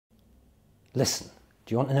Listen,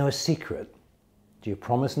 do you want to know a secret? Do you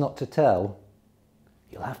promise not to tell?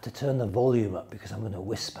 You'll have to turn the volume up because I'm going to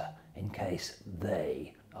whisper in case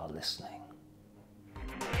they are listening.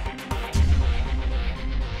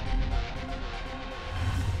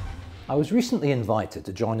 I was recently invited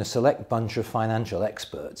to join a select bunch of financial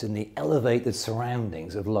experts in the elevated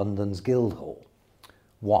surroundings of London's Guildhall.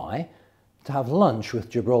 Why? To have lunch with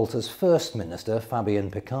Gibraltar's First Minister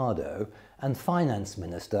Fabian Picardo and Finance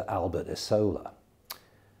Minister Isola.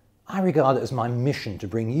 I regard it as my mission to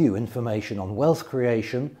bring you information on wealth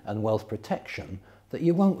creation and wealth protection that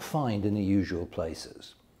you won't find in the usual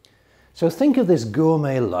places. So think of this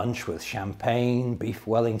gourmet lunch with champagne, beef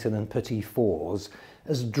Wellington and petit fours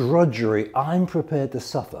as drudgery I'm prepared to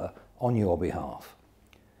suffer on your behalf.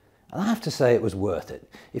 And I have to say it was worth it.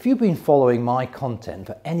 If you've been following my content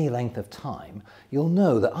for any length of time, you'll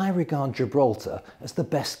know that I regard Gibraltar as the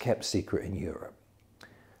best kept secret in Europe.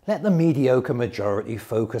 Let the mediocre majority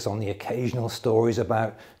focus on the occasional stories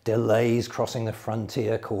about delays crossing the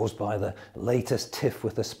frontier caused by the latest tiff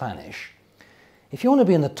with the Spanish. If you want to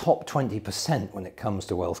be in the top 20% when it comes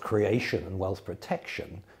to wealth creation and wealth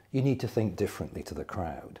protection, you need to think differently to the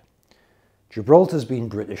crowd. Gibraltar's been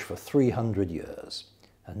British for 300 years,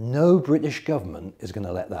 and no British government is going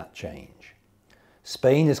to let that change.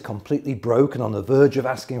 Spain is completely broke and on the verge of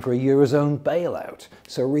asking for a Eurozone bailout,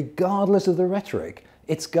 so regardless of the rhetoric,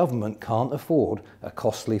 its government can't afford a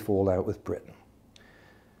costly fallout with Britain.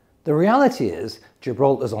 The reality is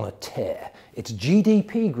Gibraltar's on a tear. Its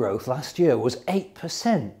GDP growth last year was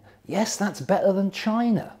 8%. Yes, that's better than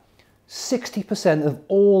China. 60% of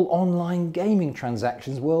all online gaming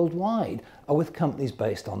transactions worldwide are with companies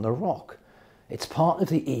based on the Rock. It's part of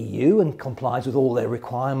the EU and complies with all their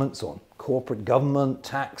requirements on corporate government,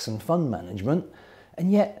 tax and fund management,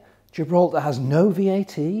 and yet Gibraltar has no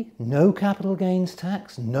VAT, no capital gains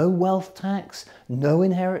tax, no wealth tax, no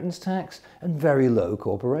inheritance tax, and very low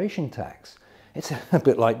corporation tax. It's a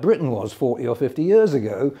bit like Britain was 40 or 50 years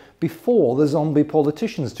ago, before the zombie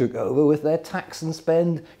politicians took over with their tax and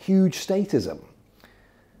spend huge statism.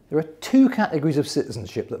 There are two categories of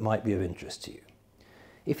citizenship that might be of interest to you.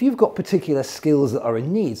 If you've got particular skills that are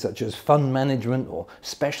in need, such as fund management or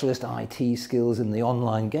specialist IT skills in the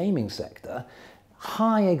online gaming sector,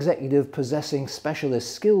 High Executive Possessing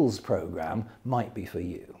Specialist Skills program might be for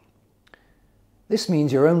you. This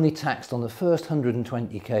means you're only taxed on the first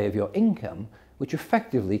 120k of your income, which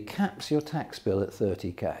effectively caps your tax bill at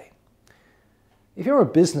 30k. If you're a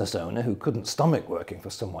business owner who couldn't stomach working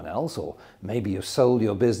for someone else, or maybe you've sold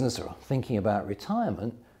your business or are thinking about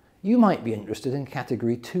retirement, you might be interested in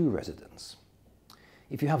Category 2 residence.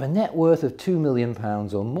 If you have a net worth of £2 million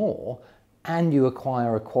or more, and you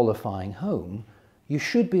acquire a qualifying home, you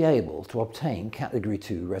should be able to obtain Category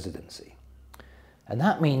 2 residency. And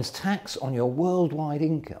that means tax on your worldwide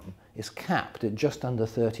income is capped at just under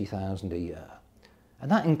 $30,000 a year.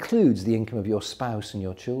 And that includes the income of your spouse and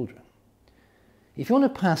your children. If you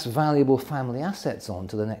want to pass valuable family assets on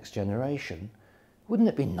to the next generation, wouldn't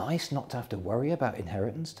it be nice not to have to worry about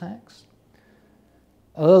inheritance tax?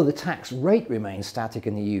 Although the tax rate remains static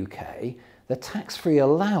in the UK, the tax-free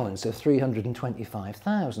allowance of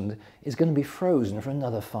 $325,000 is going to be frozen for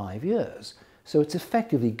another 5 years, so it's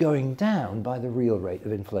effectively going down by the real rate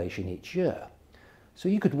of inflation each year. So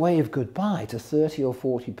you could wave goodbye to 30 or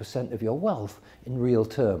 40% of your wealth in real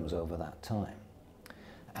terms over that time.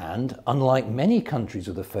 And unlike many countries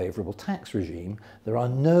with a favourable tax regime, there are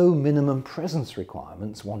no minimum presence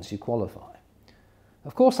requirements once you qualify.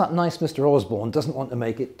 Of course, that nice Mr. Osborne doesn't want to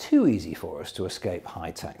make it too easy for us to escape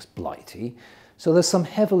high-tax blighty, so there's some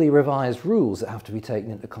heavily revised rules that have to be taken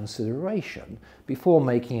into consideration before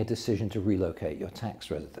making a decision to relocate your tax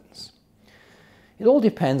residence. It all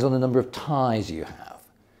depends on the number of ties you have,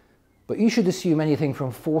 but you should assume anything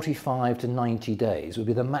from 45 to 90 days would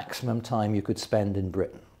be the maximum time you could spend in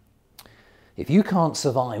Britain. If you can't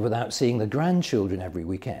survive without seeing the grandchildren every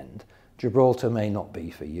weekend, Gibraltar may not be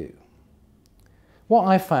for you. What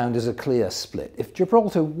I've found is a clear split. If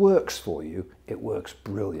Gibraltar works for you, it works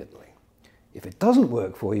brilliantly. If it doesn't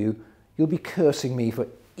work for you, you'll be cursing me for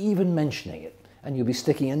even mentioning it, and you'll be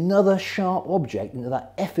sticking another sharp object into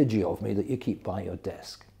that effigy of me that you keep by your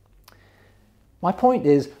desk. My point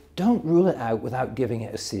is, don't rule it out without giving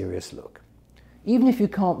it a serious look. Even if you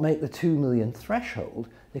can't make the 2 million threshold,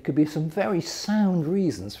 there could be some very sound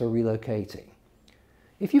reasons for relocating.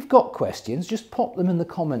 If you've got questions, just pop them in the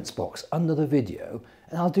comments box under the video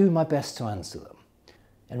and I'll do my best to answer them.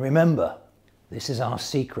 And remember, this is our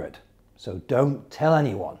secret, so don't tell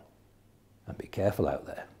anyone, and be careful out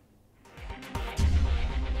there.